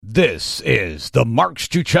This is the Mark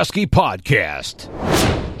Struczewski Podcast.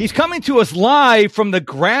 He's coming to us live from the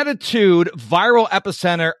gratitude viral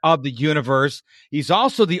epicenter of the universe. He's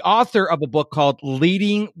also the author of a book called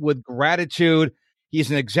Leading with Gratitude.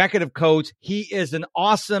 He's an executive coach. He is an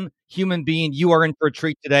awesome human being. You are in for a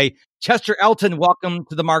treat today. Chester Elton, welcome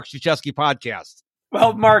to the Mark Struczewski Podcast.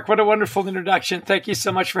 Well, Mark, what a wonderful introduction. Thank you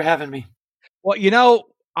so much for having me. Well, you know,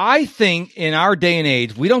 I think in our day and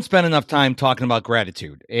age, we don't spend enough time talking about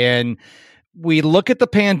gratitude. And we look at the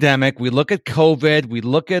pandemic, we look at COVID, we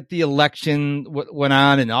look at the election went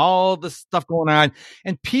on and all the stuff going on,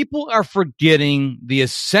 and people are forgetting the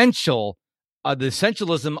essentialism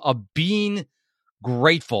of being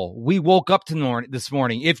grateful. We woke up this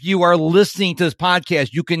morning. If you are listening to this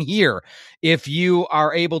podcast, you can hear. If you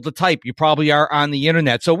are able to type, you probably are on the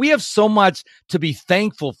internet. So we have so much to be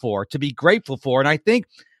thankful for, to be grateful for. And I think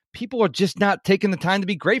people are just not taking the time to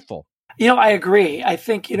be grateful. You know, I agree. I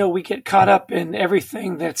think, we get caught up in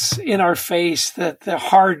everything that's in our face, the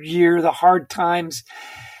hard year, the hard times.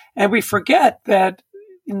 And we forget that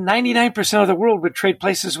 99% of the world would trade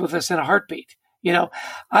places with us in a heartbeat.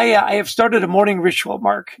 I have started a morning ritual,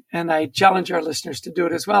 Mark, and I challenge our listeners to do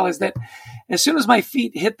it as well, is that as soon as my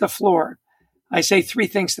feet hit the floor, I say three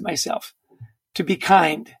things to myself: to be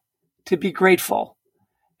kind, to be grateful,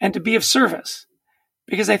 and to be of service.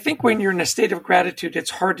 Because I think when you're in a state of gratitude, it's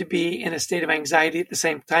hard to be in a state of anxiety at the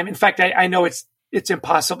same time. In fact, I know it's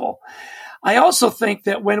impossible. I also think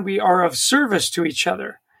that when we are of service to each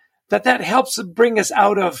other, that helps bring us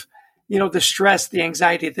out of the stress, the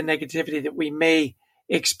anxiety, the negativity that we may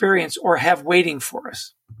experience or have waiting for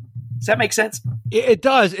us. Does that make sense? It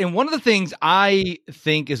does. And one of the things I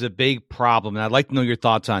think is a big problem, and I'd like to know your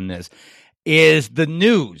thoughts on this, is the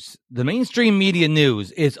news. The mainstream media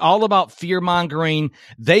news is all about fear-mongering.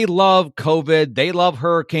 They love COVID. They love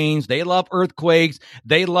hurricanes. They love earthquakes.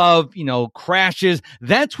 They love, crashes.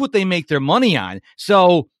 That's what they make their money on.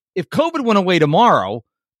 So if COVID went away tomorrow,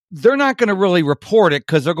 they're not going to really report it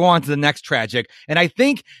because they're going on to the next tragedy. And I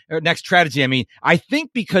think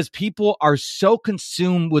because people are so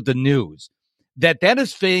consumed with the news that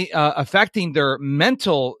is affecting their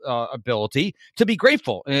mental ability to be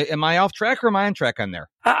grateful. Am I off track or am I on track on there?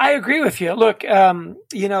 I agree with you. Look,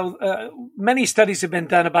 many studies have been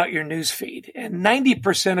done about your news feed, and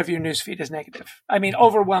 90% of your news feed is negative. I mean,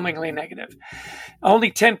 overwhelmingly negative.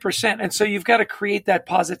 Only 10%. And so you've got to create that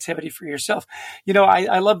positivity for yourself.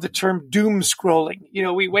 I love the term doom scrolling.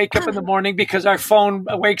 We wake up in the morning because our phone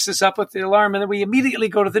wakes us up with the alarm, and then we immediately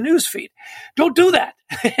go to the news feed. Don't do that.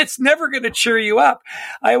 It's never going to cheer you up.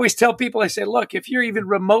 I always tell people, I say, look, if you're even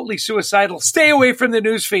remotely suicidal, stay away from the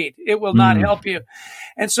news feed. It will not help you.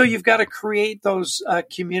 And so you've got to create those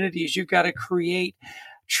communities. You've got to create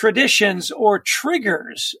traditions or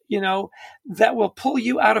triggers, that will pull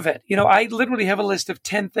you out of it. I literally have a list of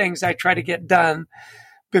 10 things I try to get done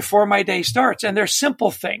before my day starts. And they're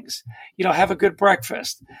simple things. Have a good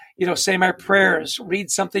breakfast, say my prayers,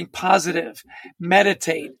 read something positive,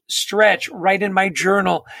 meditate, stretch, write in my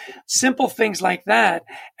journal, simple things like that.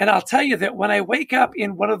 And I'll tell you that when I wake up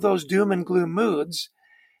in one of those doom and gloom moods,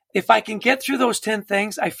 if I can get through those 10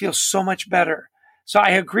 things, I feel so much better. So I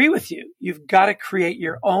agree with you. You've got to create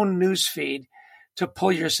your own news feed to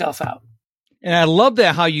pull yourself out. And I love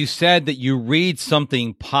that how you said that you read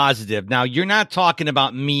something positive. Now, you're not talking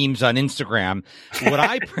about memes on Instagram.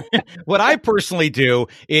 What I personally do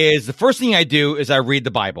is the first thing I do is I read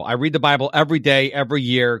the Bible. I read the Bible every day, every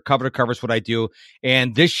year, cover to cover is what I do.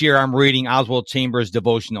 And this year I'm reading Oswald Chambers'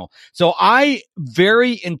 devotional. So I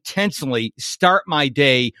very intentionally start my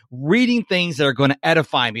day reading things that are going to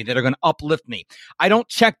edify me, that are going to uplift me. I don't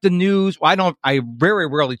check the news. I very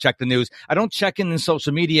rarely check the news. I don't check in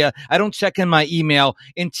social media. I don't check in my email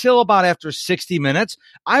until about after 60 minutes.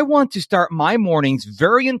 I want to start my mornings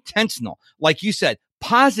very intentional. Like you said,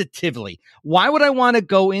 positively. Why would I want to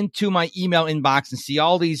go into my email inbox and see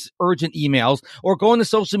all these urgent emails or go into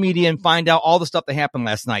social media and find out all the stuff that happened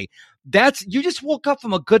last night? You just woke up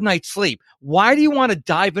from a good night's sleep. Why do you want to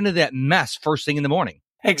dive into that mess first thing in the morning?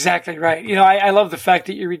 Exactly right. I love the fact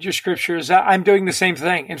that you read your scriptures. I'm doing the same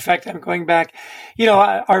thing. In fact, I'm going back.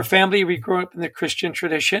 Our family, we grew up in the Christian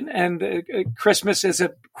tradition, and Christmas is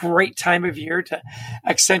a great time of year to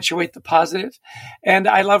accentuate the positive. And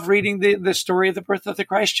I love reading the story of the birth of the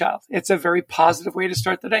Christ child. It's a very positive way to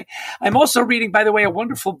start the day. I'm also reading, by the way, a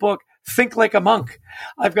wonderful book, Think Like a Monk.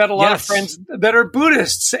 I've got a lot of friends that are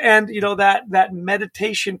Buddhists, and that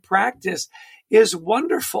meditation practice is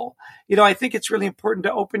wonderful. I think it's really important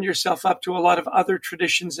to open yourself up to a lot of other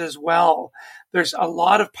traditions as well. There's a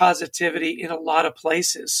lot of positivity in a lot of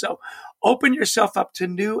places. So open yourself up to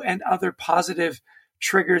new and other positive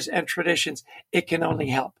triggers and traditions, it can only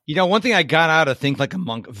help. One thing I got out of Think Like a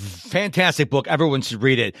Monk, fantastic book, everyone should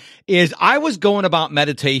read it, is I was going about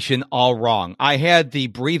meditation all wrong. I had the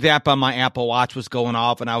breathe app on my Apple Watch was going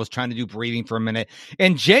off, and I was trying to do breathing for a minute.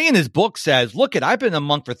 And Jay in his book says, look, I've been a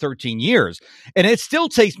monk for 13 years, and it still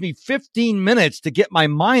takes me 15 minutes to get my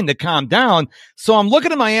mind to calm down. So I'm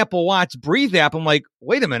looking at my Apple Watch breathe app. I'm like,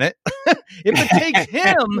 wait a minute. If it takes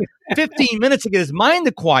him 15 minutes to get his mind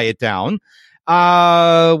to quiet down,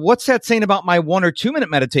 what's that saying about my 1 or 2 minute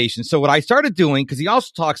meditation? So what I started doing, because he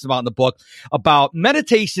also talks about in the book about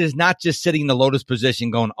meditation is not just sitting in the lotus position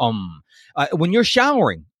going, when you're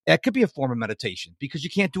showering, that could be a form of meditation because you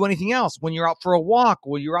can't do anything else. When you're out for a walk,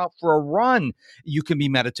 when you're out for a run, you can be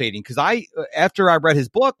meditating. Because after I read his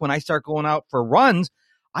book, when I start going out for runs,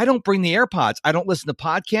 I don't bring the AirPods. I don't listen to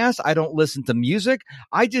podcasts. I don't listen to music.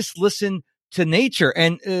 I just listen to nature.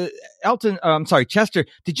 And Chester,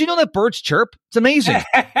 did you know that birds chirp? It's amazing.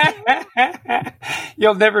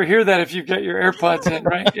 You'll never hear that if you've got your AirPods in,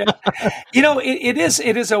 right? Yeah.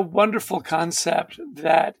 It is a wonderful concept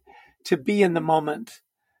that to be in the moment.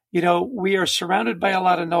 We are surrounded by a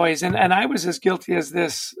lot of noise, and I was as guilty of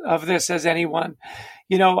this as anyone.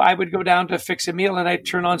 I would go down to fix a meal and I'd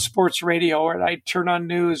turn on sports radio, or I'd turn on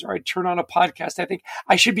news, or I'd turn on a podcast. I think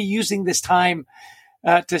I should be using this time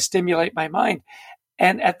to stimulate my mind.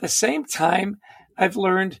 And at the same time, I've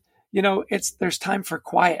learned, there's time for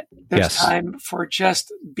quiet. There's time for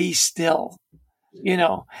just be still,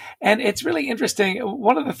 and it's really interesting.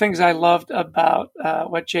 One of the things I loved about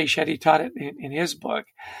what Jay Shetty taught it in his book,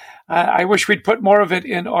 I wish we'd put more of it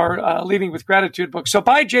in our Leading with Gratitude book. So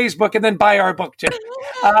buy Jay's book and then buy our book too.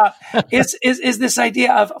 Is this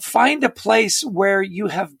idea of find a place where you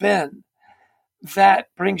have been that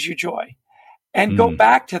brings you joy. And go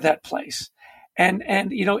back to that place and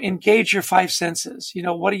engage your five senses.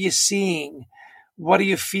 What are you seeing? What are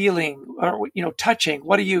you feeling? Or, touching?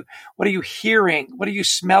 What are you hearing? What are you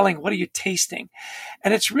smelling? What are you tasting?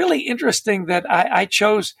 And it's really interesting that I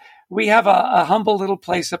chose, we have a humble little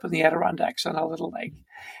place up in the Adirondacks on a little lake.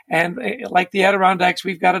 And like the Adirondacks,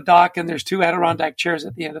 we've got a dock and there's 2 Adirondack chairs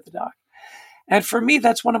at the end of the dock. And for me,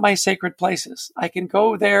 that's one of my sacred places. I can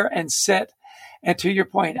go there and sit. And to your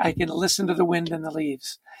point, I can listen to the wind and the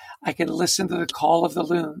leaves. I can listen to the call of the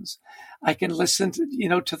loons. I can listen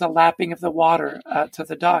to, to the lapping of the water to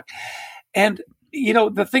the dock. And,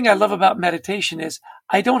 the thing I love about meditation is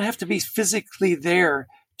I don't have to be physically there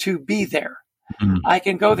to be there. Mm-hmm. I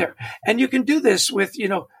can go there. And you can do this with,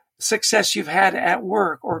 success you've had at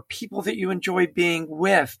work or people that you enjoy being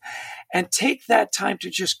with, and take that time to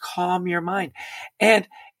just calm your mind and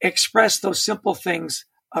express those simple things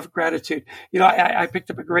of gratitude. I picked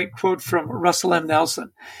up a great quote from Russell M.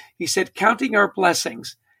 Nelson. He said, counting our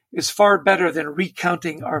blessings is far better than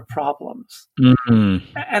recounting our problems.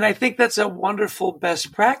 Mm-hmm. And I think that's a wonderful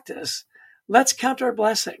best practice. Let's count our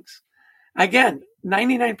blessings. Again,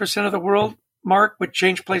 99% of the world, Mark, would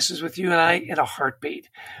change places with you and I in a heartbeat.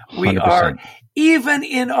 100%. We are, even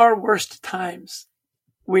in our worst times,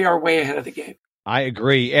 we are way ahead of the game. I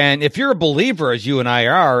agree. And if you're a believer, as you and I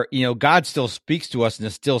are, God still speaks to us in a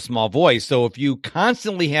still small voice. So if you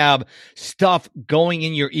constantly have stuff going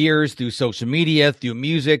in your ears through social media, through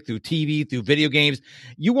music, through TV, through video games,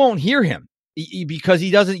 you won't hear him because he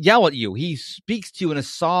doesn't yell at you. He speaks to you in a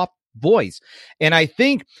soft voice. And I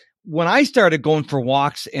think when I started going for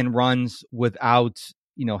walks and runs without,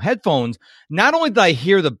 headphones, not only did I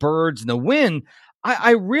hear the birds and the wind,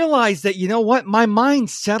 I realized that, my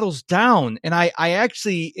mind settles down and I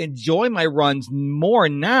actually enjoy my runs more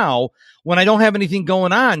now when I don't have anything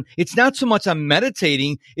going on. It's not so much I'm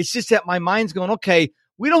meditating. It's just that my mind's going, okay,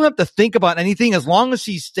 we don't have to think about anything. As long as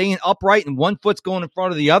he's staying upright and one foot's going in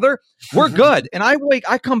front of the other, we're good. And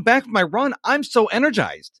I come back from my run. I'm so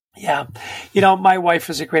energized. Yeah. My wife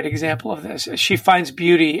is a great example of this. She finds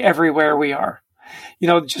beauty everywhere we are.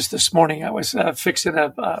 Just this morning I was fixing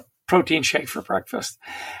a protein shake for breakfast.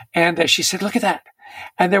 And she said, look at that.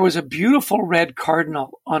 And there was a beautiful red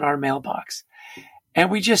cardinal on our mailbox. And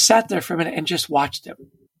we just sat there for a minute and just watched him.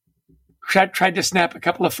 Tried to snap a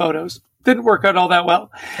couple of photos. Didn't work out all that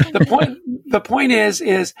well. The point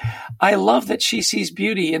is I love that she sees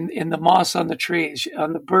beauty in the moss on the trees,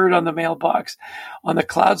 on the bird on the mailbox, on the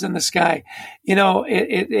clouds in the sky.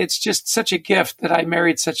 It's just such a gift that I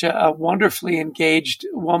married such a wonderfully engaged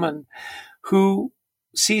woman who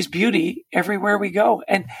sees beauty everywhere we go.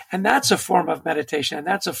 And that's a form of meditation. And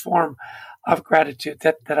that's a form of gratitude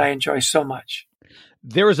that I enjoy so much.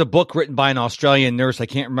 There was a book written by an Australian nurse. I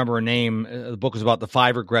can't remember her name. The book was about the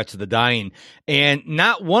 5 regrets of the dying. And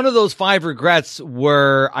not one of those 5 regrets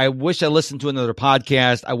were, I wish I listened to another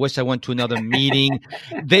podcast. I wish I went to another meeting.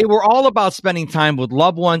 They were all about spending time with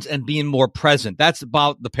loved ones and being more present. That's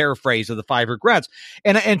about the paraphrase of the 5 regrets.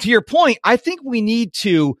 And to your point, I think we need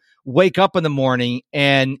to wake up in the morning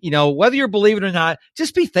and, whether you believe it or not,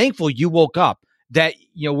 just be thankful you woke up. That,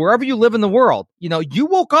 wherever you live in the world, you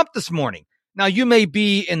woke up this morning. Now, you may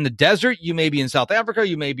be in the desert, you may be in South Africa,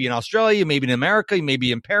 you may be in Australia, you may be in America, you may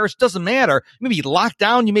be in Paris. It doesn't matter. You may be locked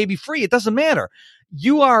down, you may be free. It doesn't matter.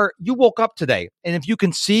 You woke up today. And if you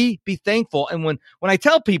can see, be thankful. And when I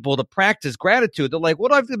tell people to practice gratitude, they're like, what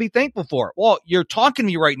do I have to be thankful for? Well, you're talking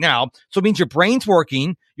to me right now. So it means your brain's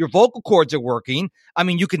working, your vocal cords are working. I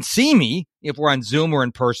mean, you can see me if we're on Zoom or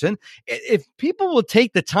in person. If people will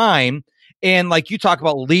take the time and, like you talk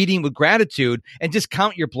about, leading with gratitude and just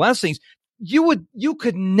count your blessings, you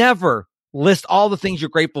could never list all the things you're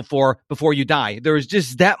grateful for before you die. There is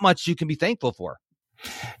just that much you can be thankful for.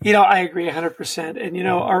 I agree 100%. And,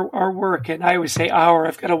 our work, and I always say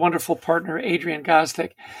I've got a wonderful partner, Adrian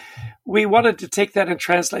Gostic. We wanted to take that and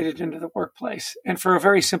translate it into the workplace. And for a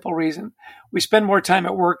very simple reason, we spend more time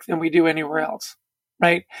at work than we do anywhere else.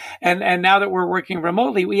 Right. And now that we're working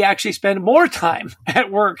remotely, we actually spend more time at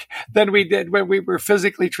work than we did when we were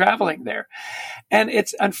physically traveling there. And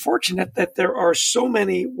it's unfortunate that there are so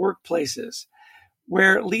many workplaces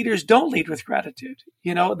where leaders don't lead with gratitude.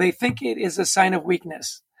 They think it is a sign of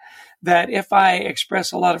weakness, that if I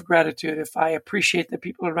express a lot of gratitude, if I appreciate the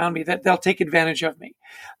people around me, that they'll take advantage of me,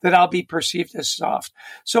 that I'll be perceived as soft.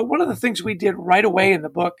 So one of the things we did right away in the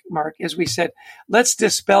book, Mark, is we said, let's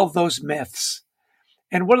dispel those myths.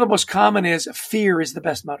 And one of the most common is fear is the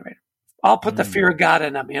best motivator. I'll put the fear of God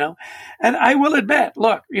in them, And I will admit,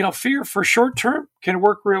 look, fear for short term can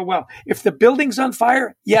work real well. If the building's on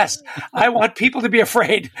fire, yes, I want people to be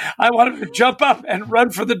afraid. I want them to jump up and run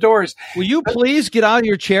for the doors. Will you please get out of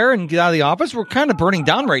your chair and get out of the office? We're kind of burning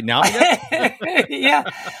down right now. Yeah.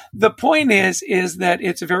 The point is that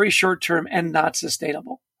it's very short term and not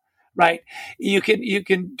sustainable. Right. You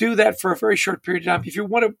can do that for a very short period of time. If you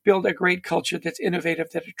want to build a great culture that's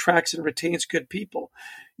innovative, that attracts and retains good people,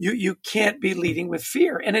 you can't be leading with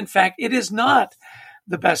fear. And in fact, it is not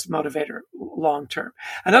the best motivator long term.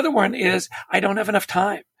 Another one is, I don't have enough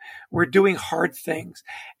time. We're doing hard things.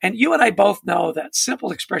 And you and I both know that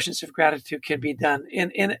simple expressions of gratitude can be done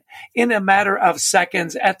in a matter of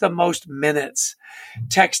seconds, at the most minutes.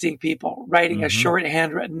 Texting people, writing a short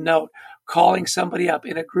handwritten note, calling somebody up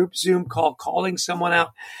in a group Zoom call, calling someone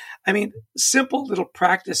out. I mean, simple little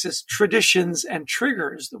practices, traditions, and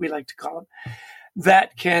triggers that we like to call them,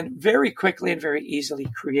 that can very quickly and very easily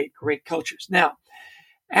create great cultures. Now,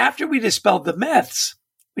 after we dispelled the myths,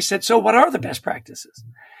 we said, so what are the best practices?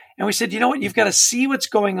 And we said, you know what? You've got to see what's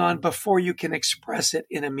going on before you can express it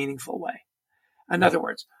in a meaningful way. In other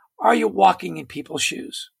words, are you walking in people's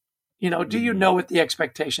shoes? Do you know what the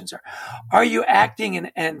expectations are? Are you acting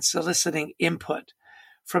and soliciting input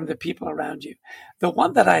from the people around you? The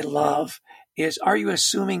one that I love is, are you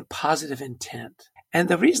assuming positive intent? And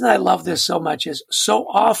the reason I love this so much is, so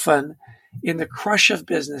often in the crush of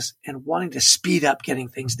business and wanting to speed up getting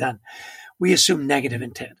things done, we assume negative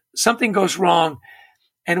intent. Something goes wrong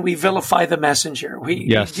and we vilify the messenger. We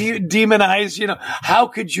demonize, how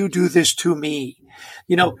could you do this to me?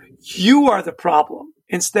 You are the problem.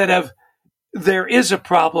 Instead of, there is a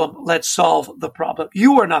problem, let's solve the problem.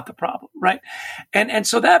 You are not the problem, right? And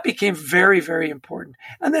so that became very, very important.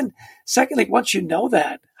 And then secondly, once you know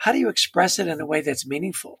that, how do you express it in a way that's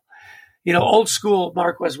meaningful? Old school,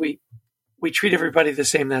 Mark, was we treat everybody the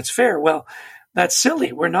same. That's fair. Well, that's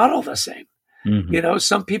silly. We're not all the same. Mm-hmm.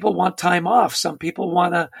 Some people want time off. Some people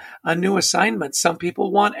want a new assignment. Some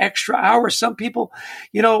people want extra hours. Some people,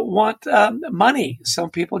 want money. Some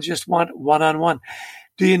people just want one-on-one.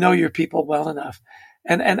 Do you know your people well enough?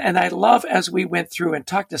 And I love, as we went through and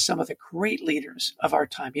talked to some of the great leaders of our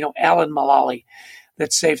time, Alan Mulally,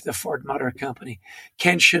 that saved the Ford Motor Company,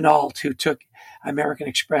 Ken Chenault, who took American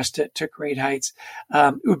Express to great heights,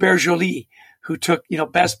 Hubert Joly, who took,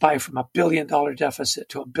 Best Buy from $1 billion deficit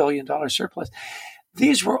to $1 billion surplus.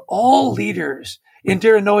 These were all leaders.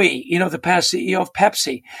 Indira Nooyi, the past CEO of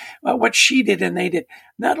Pepsi, what she did and they did,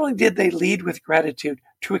 not only did they lead with gratitude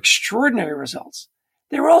to extraordinary results,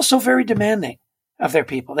 they were also very demanding of their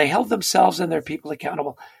people. They held themselves and their people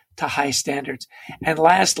accountable to high standards. And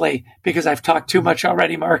lastly, because I've talked too much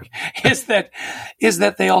already, Mark, is that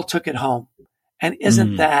they all took it home. And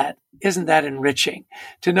isn't that enriching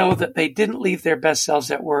to know that they didn't leave their best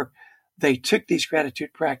selves at work? They took these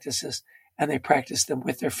gratitude practices and they practice them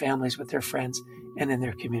with their families, with their friends, and in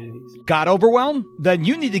their communities. Got overwhelmed? Then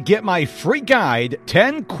you need to get my free guide,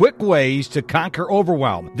 10 Quick Ways to Conquer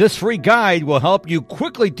Overwhelm. This free guide will help you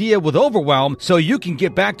quickly deal with overwhelm so you can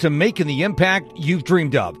get back to making the impact you've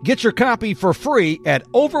dreamed of. Get your copy for free at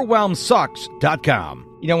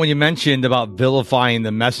overwhelmsucks.com. You know, when you mentioned about vilifying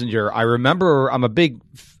the messenger, I remember, I'm a big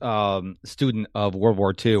student of World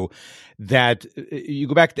War II, that you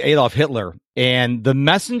go back to Adolf Hitler, and the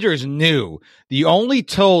messengers knew. They only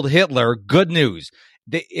told Hitler good news.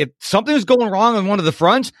 If something was going wrong on one of the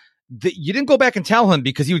fronts, you didn't go back and tell him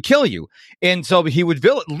because he would kill you. And so he would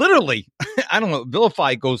literally, I don't know,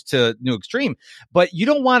 vilify goes to new extreme, but you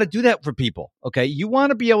don't want to do that for people. Okay. You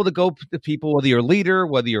want to be able to go to people, whether you're a leader,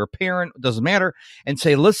 whether you're a parent, it doesn't matter, and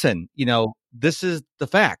say, listen, you know, this is the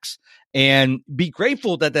facts, and be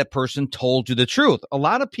grateful that that person told you the truth. A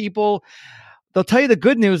lot of people, they'll tell you the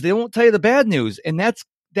good news. They won't tell you the bad news. And that's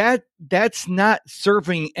not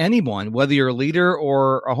serving anyone, whether you're a leader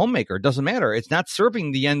or a homemaker. It doesn't matter. It's not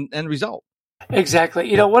serving the end result.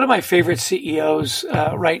 Exactly. You know, one of my favorite CEOs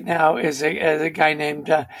right now is a guy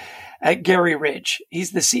named Gary Ridge.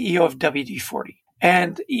 He's the CEO of WD-40.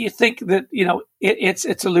 And you think that, you know,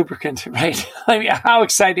 it's a lubricant, right? I mean, how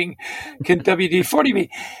exciting can WD-40 be?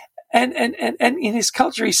 And in his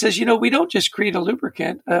culture, he says, you know, we don't just create a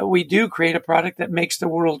lubricant. We do create a product that makes the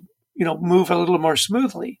world, you know, move a little more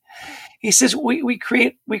smoothly. He says, we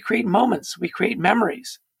create moments, we create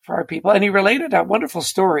memories for our people. And he related a wonderful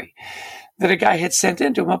story that a guy had sent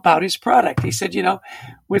in to him about his product. He said, you know,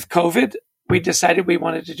 with COVID, we decided we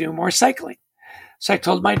wanted to do more cycling. So I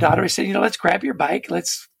told my daughter, I said, you know, let's grab your bike.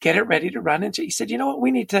 Let's get it ready to run. And he said, you know what?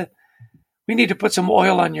 We need to put some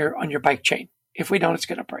oil on your bike chain. If we don't, it's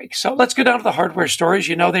going to break. So let's go down to the hardware stores.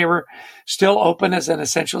 You know, they were still open as an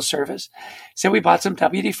essential service. So we bought some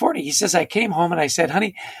WD-40. He says, I came home and I said,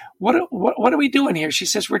 honey, what are we doing here? She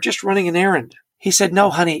says, we're just running an errand. He said, no,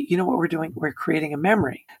 honey, you know what we're doing? We're creating a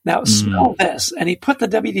memory. Now smell this. And he put the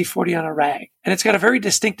WD-40 on a rag, and it's got a very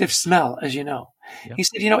distinctive smell, as you know. Yep. He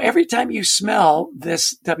said, you know, every time you smell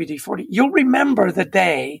this WD-40, you'll remember the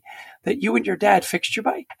day that you and your dad fixed your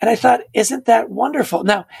bike. And I thought, isn't that wonderful?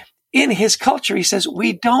 Now, in his culture, he says,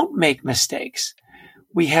 we don't make mistakes.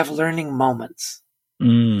 We have learning moments.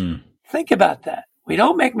 Think about that. We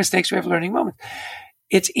don't make mistakes. We have learning moments.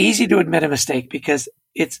 It's easy to admit a mistake because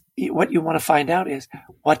it's what you want to find out is,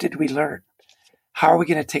 what did we learn? How are we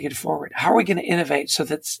going to take it forward? How are we going to innovate so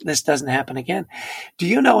that this doesn't happen again? Do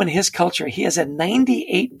you know, in his culture, he has a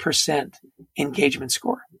 98% engagement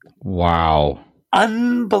score. Wow.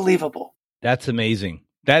 Unbelievable. That's amazing.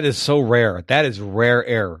 That is so rare. That is rare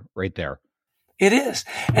air right there. It is.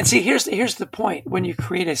 And see, here's the point. When you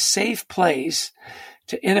create a safe place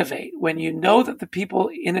to innovate, when you know that the people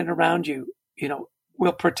in and around you, you know,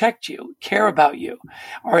 will protect you, care about you,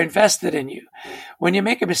 are invested in you. When you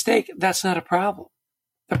make a mistake, that's not a problem.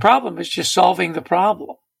 The problem is just solving the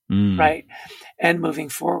problem, right? And moving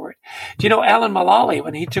forward. Do you know Alan Mulally,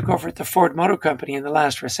 when he took over at the Ford Motor Company in the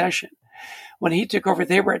last recession, when he took over,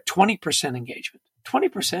 they were at 20% engagement.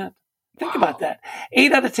 20%. Think about that.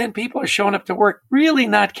 8 out of 10 people are showing up to work really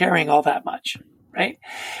not caring all that much, right?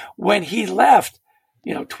 When he left,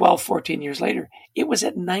 you know, 12, 14 years later, it was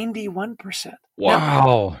at 91%. Wow.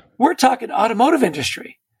 Now, we're talking automotive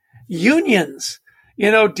industry, unions,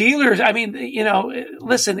 you know, dealers. I mean, you know,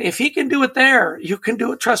 listen, if he can do it there, you can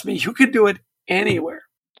do it. Trust me, you can do it anywhere.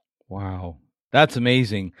 Wow. That's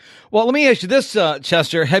amazing. Well, let me ask you this,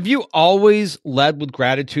 Chester. Have you always led with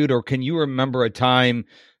gratitude, or can you remember a time,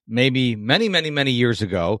 maybe many, many, many years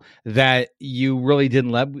ago, that you really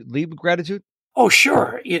didn't lead with gratitude? Oh,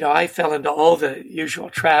 sure. You know, I fell into all the usual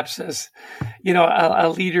traps as, you know, a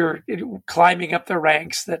leader climbing up the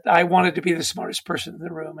ranks, that I wanted to be the smartest person in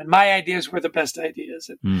the room. And my ideas were the best ideas.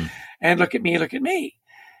 And look at me.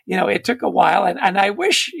 You know, it took a while. And I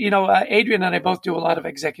wish, you know, Adrian and I both do a lot of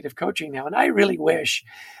executive coaching now. And I really wish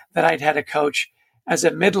that I'd had a coach as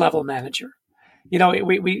a mid-level manager. You know,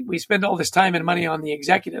 we spend all this time and money on the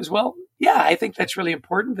executives. Well, yeah, I think that's really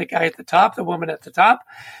important. The guy at the top, the woman at the top,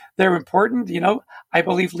 they're important. You know, I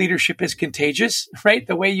believe leadership is contagious, right?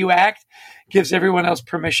 The way you act gives everyone else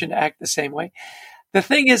permission to act the same way. The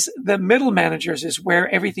thing is, the middle managers is where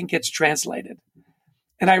everything gets translated.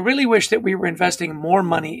 And I really wish that we were investing more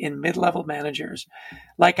money in mid-level managers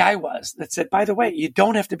like I was, that said, by the way, you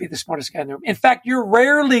don't have to be the smartest guy in the room. In fact, you're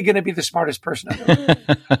rarely going to be the smartest person in the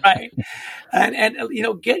room, right? And, you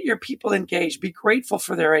know, get your people engaged. Be grateful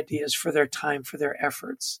for their ideas, for their time, for their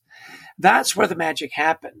efforts. That's where the magic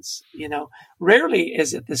happens. You know, rarely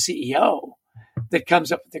is it the CEO that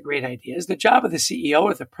comes up with the great ideas. The job of the CEO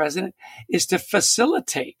or the president is to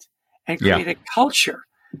facilitate and create a culture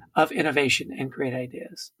of innovation and great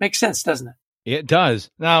ideas. Makes sense, doesn't it? It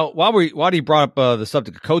does. Now, while you brought up the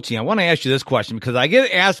subject of coaching, I want to ask you this question because I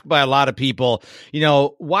get asked by a lot of people,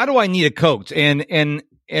 why do I need a coach? And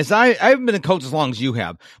as I haven't been a coach as long as you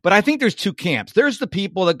have, but I think there's two camps. There's the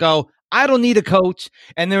people that go, I don't need a coach.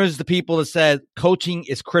 And there's the people that said coaching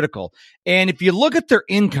is critical. And if you look at their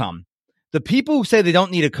income, the people who say they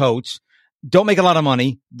don't need a coach don't make a lot of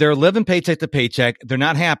money. They're living paycheck to paycheck. They're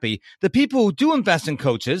not happy. The people who do invest in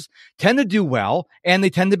coaches tend to do well and they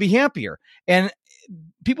tend to be happier. And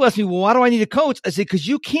people ask me, well, why do I need a coach? I say, because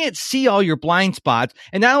you can't see all your blind spots.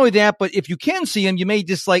 And not only that, but if you can see them, you may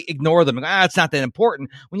just ignore them. It's not that important.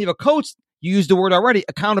 When you have a coach, you used the word already,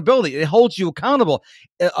 accountability. It holds you accountable.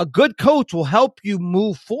 A good coach will help you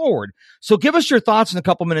move forward. So give us your thoughts in a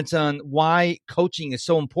couple minutes on why coaching is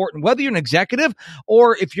so important, whether you're an executive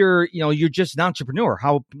or if you're just an entrepreneur,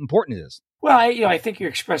 how important it is. Well, I think you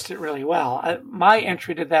expressed it really well. My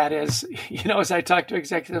entry to that is, as I talk to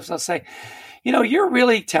executives, I'll say, you're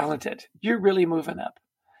really talented. You're really moving up.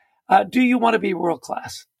 Do you want to be world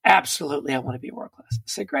class? Absolutely, I want to be world class. I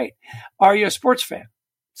say, great. Are you a sports fan?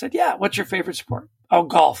 I said, yeah. What's your favorite sport? Oh,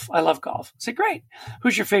 golf. I love golf. I said, great.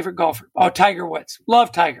 Who's your favorite golfer? Oh, Tiger Woods.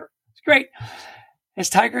 Love Tiger. It's great. Has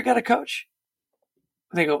Tiger got a coach?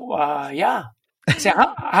 They go, yeah. I say,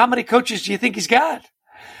 how many coaches do you think he's got?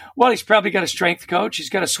 Well, he's probably got a strength coach. He's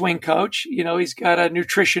got a swing coach. He's got a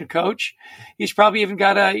nutrition coach. He's probably even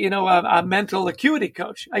got a mental acuity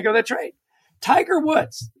coach. I go, that's right. Tiger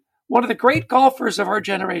Woods, one of the great golfers of our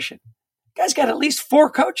generation. Guy's got at least 4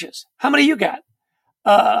 coaches. How many you got?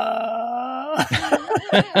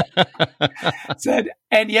 Said,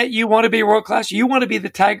 and yet you want to be world class. You want to be the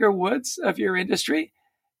Tiger Woods of your industry.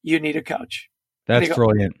 You need a coach. That's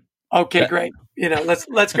brilliant. Okay, great.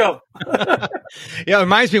 Let's go. Yeah, it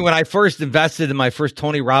reminds me when I first invested in my first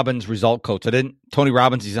Tony Robbins result coach. Tony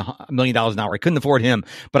Robbins, he's $1 million an hour. I couldn't afford him,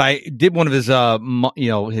 but I did one of his,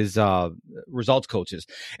 his results coaches.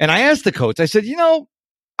 And I asked the coach, I said,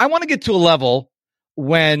 I want to get to a level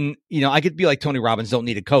when, I could be like Tony Robbins, don't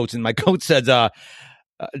need a coach. And my coach said, do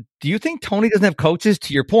you think Tony doesn't have coaches?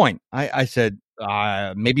 To your point. I said,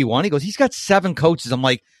 maybe one. He goes, he's got 7 coaches. I'm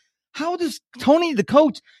like, how does Tony, the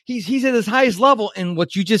coach, he's at his highest level in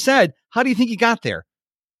what you just said. How do you think he got there?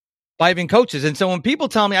 By having coaches. And so when people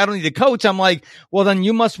tell me I don't need a coach, I'm like, well, then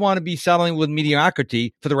you must want to be settling with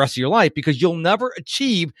mediocrity for the rest of your life because you'll never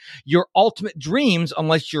achieve your ultimate dreams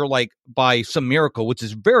unless you're by some miracle, which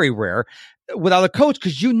is very rare, without a coach,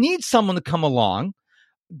 because you need someone to come along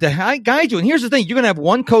to guide you. And here's the thing. You're going to have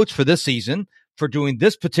one coach for this season for doing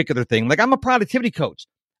this particular thing. I'm a productivity coach.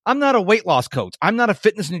 I'm not a weight loss coach. I'm not a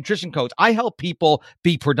fitness and nutrition coach. I help people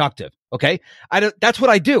be productive. Okay. That's what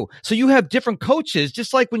I do. So you have different coaches,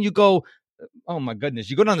 just like when you go, oh my goodness,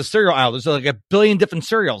 you go down the cereal aisle, there's a billion different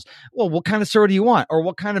cereals. Well, what kind of cereal do you want? Or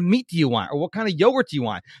what kind of meat do you want? Or what kind of yogurt do you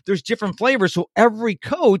want? There's different flavors. So every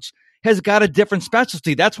coach has got a different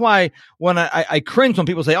specialty. That's why when I cringe when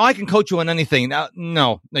people say, oh, I can coach you on anything. Now,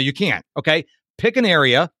 no, you can't. Okay. Pick an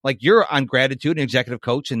area like you're on gratitude and executive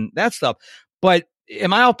coach and that stuff. But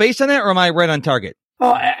am I off base on that or am I right on target?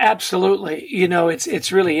 Oh, absolutely.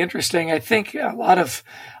 It's really interesting. I think a lot of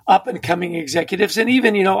up and coming executives and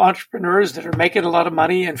even, entrepreneurs that are making a lot of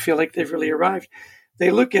money and feel like they've really arrived, they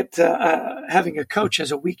look at having a coach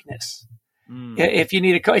as a weakness. If you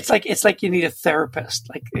need a coach, it's like you need a therapist.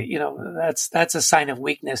 That's a sign of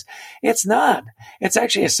weakness. It's not. It's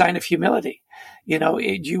actually a sign of humility. Are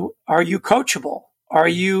you coachable?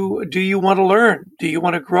 Do you want to learn? Do you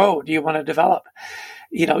want to grow? Do you want to develop?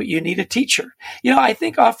 You need a teacher. I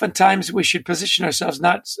think oftentimes we should position ourselves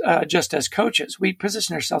not just as coaches. We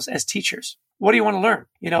position ourselves as teachers. What do you want to learn?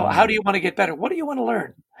 How do you want to get better? What do you want to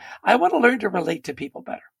learn? I want to learn to relate to people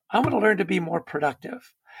better. I want to learn to be more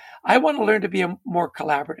productive. I want to learn to be more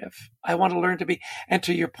collaborative. I want to learn to be, and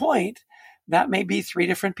to your point, that may be 3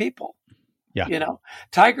 different people. Yeah.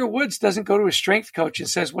 Tiger Woods doesn't go to a strength coach and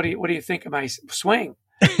says, what do you think of my swing?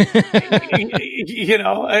 The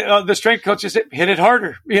strength coach says, hit it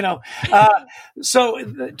harder, So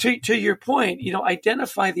to your point,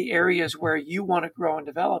 identify the areas where you want to grow and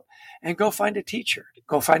develop and go find a teacher,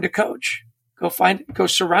 go find a coach, go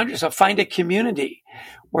surround yourself, find a community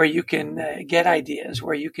where you can get ideas,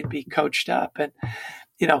 where you can be coached up. And,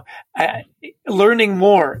 learning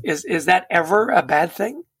more, is that ever a bad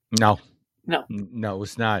thing? No,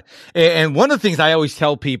 it's not. And one of the things I always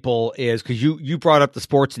tell people is, because you brought up the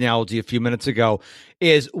sports analogy a few minutes ago,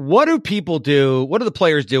 is what do people do? What do the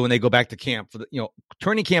players do when they go back to camp?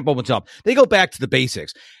 Training camp opens up. They go back to the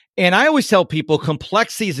basics. And I always tell people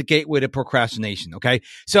complexity is a gateway to procrastination. Okay.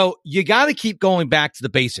 So you got to keep going back to the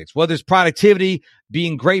basics, whether it's productivity,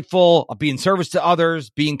 being grateful, being service to others,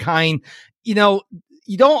 being kind. You know,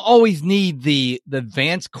 you don't always need the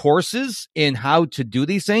advanced courses in how to do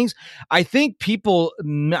these things. I think people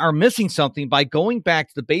are missing something by going back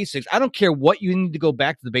to the basics. I don't care what you need to go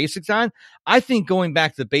back to the basics on. I think going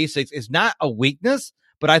back to the basics is not a weakness,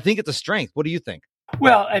 but I think it's a strength. What do you think?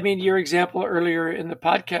 Well, I mean, your example earlier in the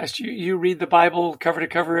podcast, you read the Bible cover to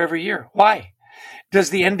cover every year. Why?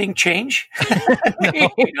 Does the ending change?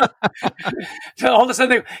 So all of a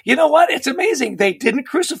sudden, you know what? It's amazing. They didn't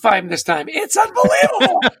crucify him this time. It's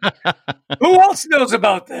unbelievable. Who else knows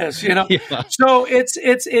about this? Yeah. So it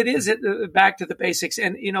is back to the basics.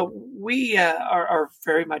 And, we are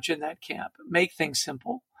very much in that camp. Make things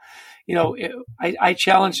simple. I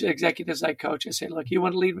challenge executives I coach. I say, look, you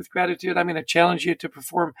want to lead with gratitude? I'm going to challenge you to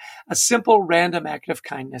perform a simple random act of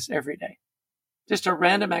kindness every day. Just a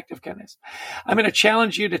random act of kindness. I'm going to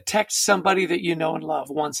challenge you to text somebody that you know and love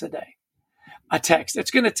once a day. A text.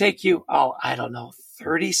 It's going to take you,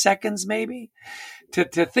 30 seconds maybe to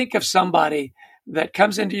think of somebody that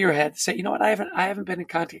comes into your head. Say, you know what? I haven't been in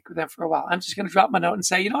contact with them for a while. I'm just going to drop my note and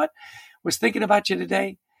say, you know what? Was thinking about you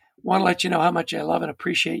today. Want to let you know how much I love and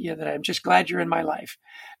appreciate you, that I'm just glad you're in my life.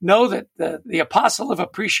 Know that the apostle of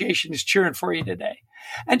appreciation is cheering for you today.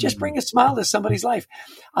 And just bring a smile to somebody's life.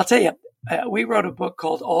 I'll tell you, we wrote a book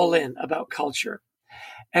called All In about culture.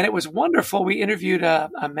 And it was wonderful. We interviewed a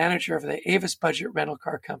manager of the Avis Budget Rental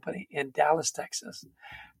Car Company in Dallas, Texas,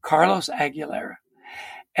 Carlos Aguilera.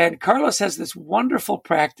 And Carlos has this wonderful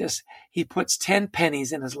practice. He puts 10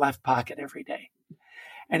 pennies in his left pocket every day.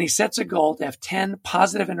 And he sets a goal to have 10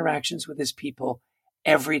 positive interactions with his people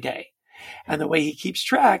every day. And the way he keeps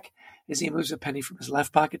track is he moves a penny from his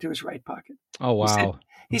left pocket to his right pocket. Oh, wow.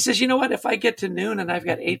 He says, you know what? If I get to noon and I've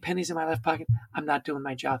got 8 pennies in my left pocket, I'm not doing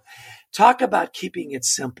my job. Talk about keeping it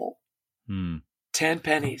simple. 10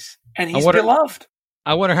 pennies. And he's beloved.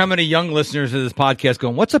 I wonder how many young listeners of this podcast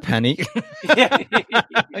going, what's a penny?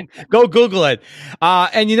 Go Google it.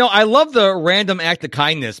 And I love the random act of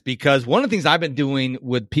kindness, because one of the things I've been doing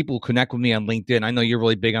with people who connect with me on LinkedIn, I know you're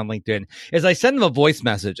really big on LinkedIn, is I send them a voice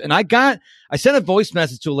message. And I sent a voice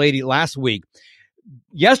message to a lady last week.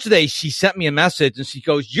 Yesterday, she sent me a message and she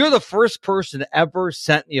goes, you're the first person that ever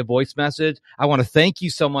sent me a voice message. I want to thank you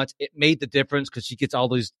so much. It made the difference, because she gets all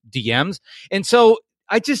those DMs. And so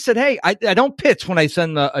I just said, hey, I don't pitch when I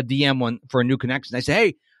send a DM one for a new connection. I say,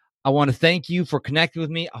 hey, I want to thank you for connecting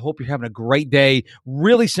with me. I hope you're having a great day.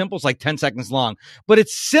 Really simple. It's like 10 seconds long, but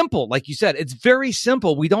it's simple. Like you said, it's very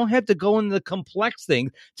simple. We don't have to go into the complex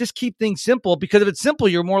things. Just keep things simple, because if it's simple,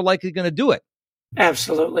 you're more likely going to do it.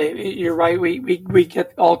 Absolutely. You're right. We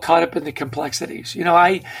get all caught up in the complexities.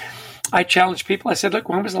 I challenge people. I said, look,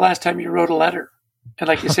 when was the last time you wrote a letter? And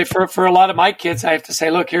like you say, for a lot of my kids, I have to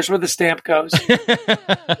say, look, here's where the stamp goes.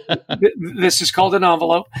 This is called an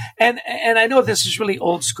envelope. And I know this is really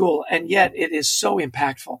old school, and yet it is so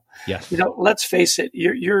impactful. Yes. Let's face it,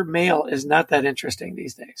 your mail is not that interesting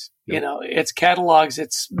these days. Yep. It's catalogs,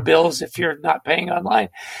 it's bills if you're not paying online.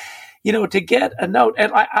 To get a note.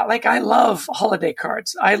 And I love holiday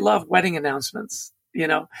cards. I love wedding announcements,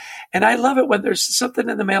 and I love it when there's something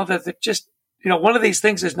in the mail that just, one of these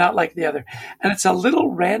things is not like the other. And it's a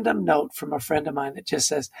little random note from a friend of mine that just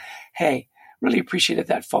says, hey, really appreciated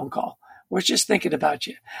that phone call. We're just thinking about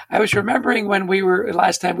you. I was remembering when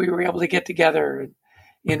last time we were able to get together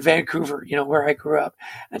in Vancouver, where I grew up.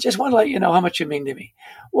 I just want to let you know how much you mean to me.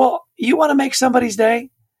 Well, you want to make somebody's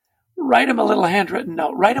day? Write him a little handwritten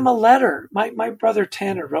note. Write him a letter. My brother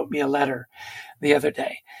Tanner wrote me a letter the other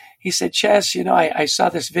day. He said, Chess, I saw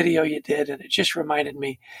this video you did, and it just reminded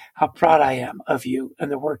me how proud I am of you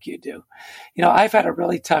and the work you do. I've had a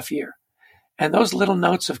really tough year. And those little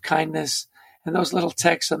notes of kindness and those little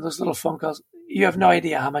texts and those little phone calls, you have no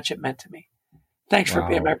idea how much it meant to me. Thanks for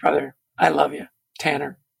being my brother. I love you,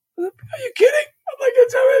 Tanner. Are you kidding? I'm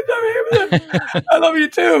like, I love you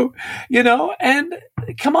too. And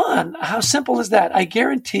come on, how simple is that? I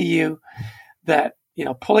guarantee you that,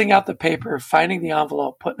 pulling out the paper, finding the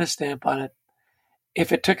envelope, putting a stamp on it,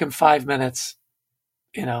 if it took him 5 minutes,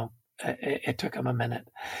 it took him a minute.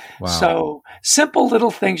 Wow. So simple little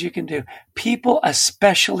things you can do. People,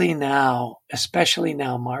 especially now,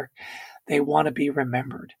 Mark, they want to be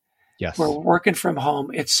remembered. Yes. We're working from home.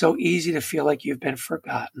 It's so easy to feel like you've been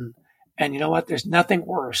forgotten. And you know what? There's nothing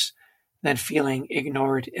worse than feeling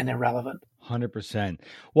ignored and irrelevant. 100%.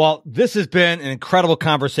 Well, this has been an incredible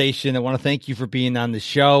conversation. I want to thank you for being on the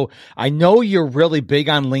show. I know you're really big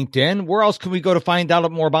on LinkedIn. Where else can we go to find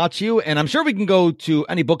out more about you? And I'm sure we can go to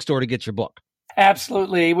any bookstore to get your book.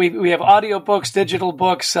 Absolutely. We have audiobooks, digital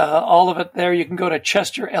books, all of it there. You can go to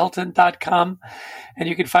chesterelton.com and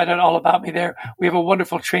you can find out all about me there. We have a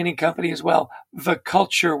wonderful training company as well,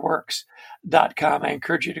 thecultureworks.com. I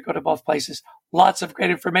encourage you to go to both places. Lots of great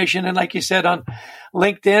information. And like you said, on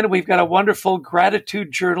LinkedIn, we've got a wonderful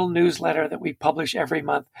gratitude journal newsletter that we publish every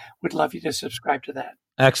month. Would love you to subscribe to that.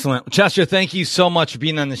 Excellent. Chester, thank you so much for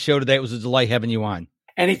being on the show today. It was a delight having you on.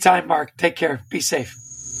 Anytime, Mark. Take care. Be safe.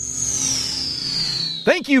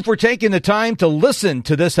 Thank you for taking the time to listen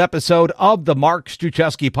to this episode of the Mark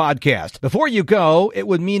Struczewski podcast. Before you go, it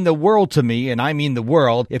would mean the world to me, and I mean the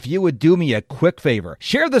world, if you would do me a quick favor.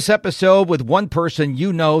 Share this episode with one person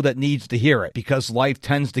you know that needs to hear it. Because life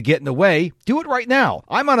tends to get in the way, do it right now.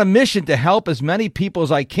 I'm on a mission to help as many people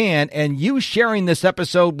as I can, and you sharing this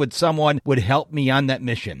episode with someone would help me on that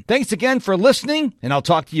mission. Thanks again for listening, and I'll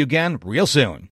talk to you again real soon.